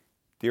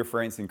Dear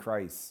friends in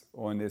Christ,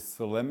 on this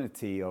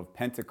solemnity of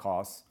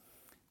Pentecost,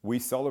 we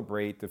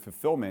celebrate the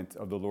fulfillment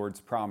of the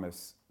Lord's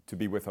promise to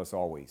be with us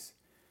always,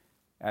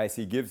 as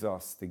He gives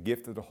us the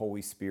gift of the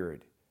Holy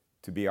Spirit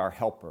to be our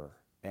helper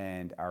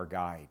and our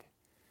guide.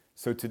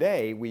 So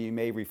today we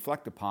may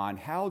reflect upon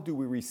how do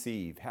we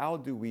receive, how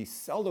do we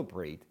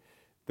celebrate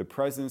the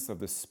presence of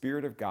the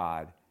Spirit of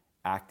God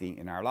acting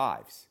in our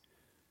lives.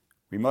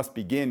 We must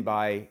begin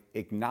by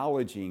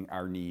acknowledging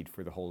our need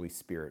for the Holy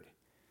Spirit.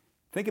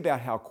 Think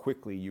about how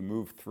quickly you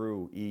move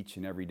through each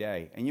and every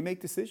day and you make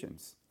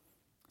decisions.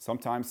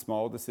 Sometimes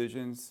small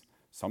decisions,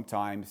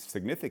 sometimes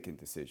significant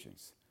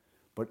decisions,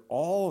 but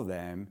all of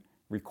them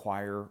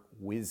require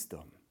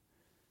wisdom.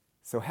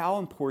 So how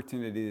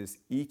important it is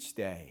each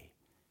day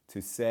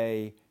to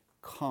say,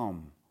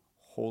 "Come,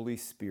 Holy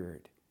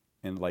Spirit,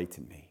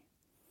 enlighten me."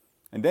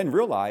 And then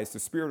realize the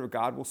Spirit of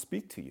God will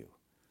speak to you.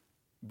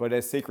 But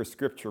as sacred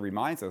scripture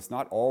reminds us,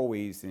 not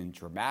always in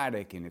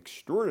dramatic and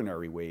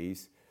extraordinary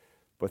ways,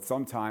 but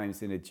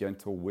sometimes in a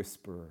gentle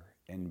whisper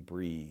and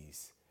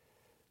breeze.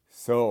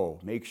 So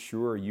make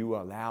sure you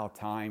allow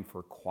time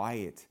for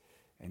quiet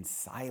and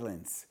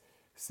silence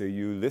so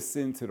you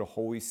listen to the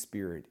Holy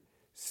Spirit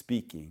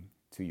speaking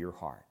to your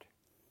heart.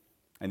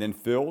 And then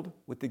filled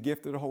with the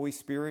gift of the Holy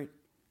Spirit,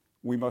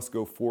 we must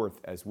go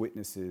forth as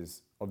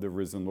witnesses of the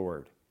risen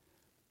Lord,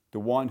 the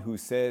one who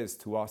says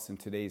to us in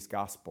today's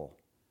gospel,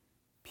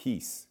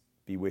 "Peace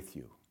be with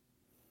you."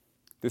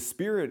 The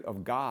Spirit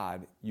of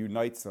God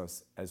unites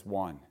us as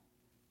one,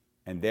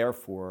 and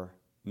therefore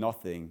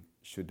nothing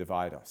should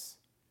divide us.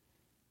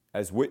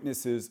 As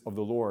witnesses of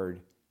the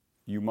Lord,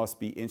 you must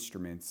be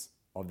instruments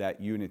of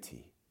that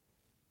unity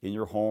in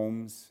your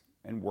homes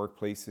and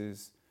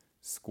workplaces,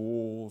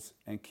 schools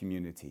and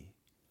community,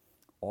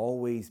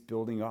 always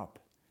building up,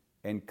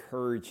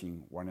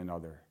 encouraging one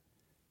another,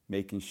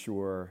 making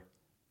sure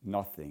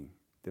nothing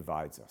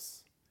divides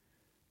us.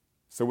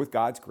 So with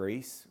God's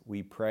grace,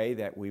 we pray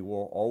that we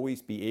will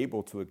always be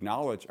able to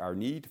acknowledge our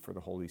need for the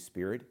Holy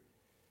Spirit,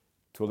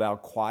 to allow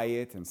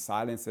quiet and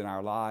silence in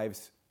our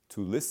lives,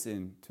 to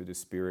listen to the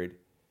Spirit,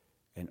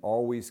 and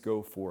always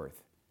go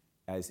forth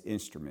as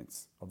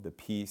instruments of the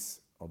peace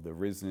of the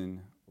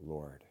risen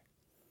Lord.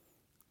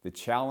 The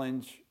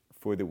challenge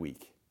for the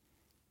week: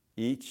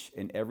 each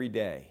and every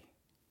day,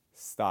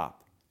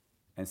 stop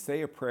and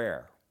say a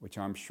prayer which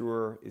I'm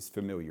sure is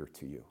familiar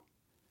to you.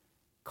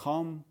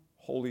 Come,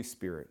 Holy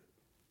Spirit,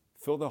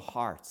 fill the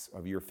hearts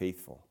of your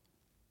faithful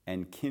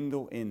and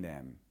kindle in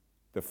them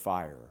the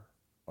fire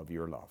of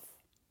your love.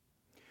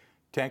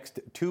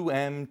 Text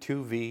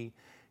 2M2V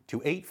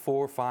to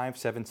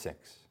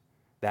 84576.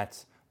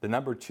 That's the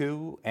number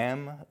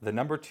 2M, the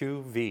number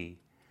 2V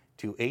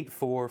to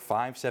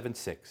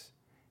 84576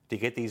 to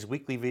get these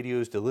weekly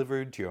videos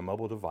delivered to your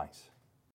mobile device.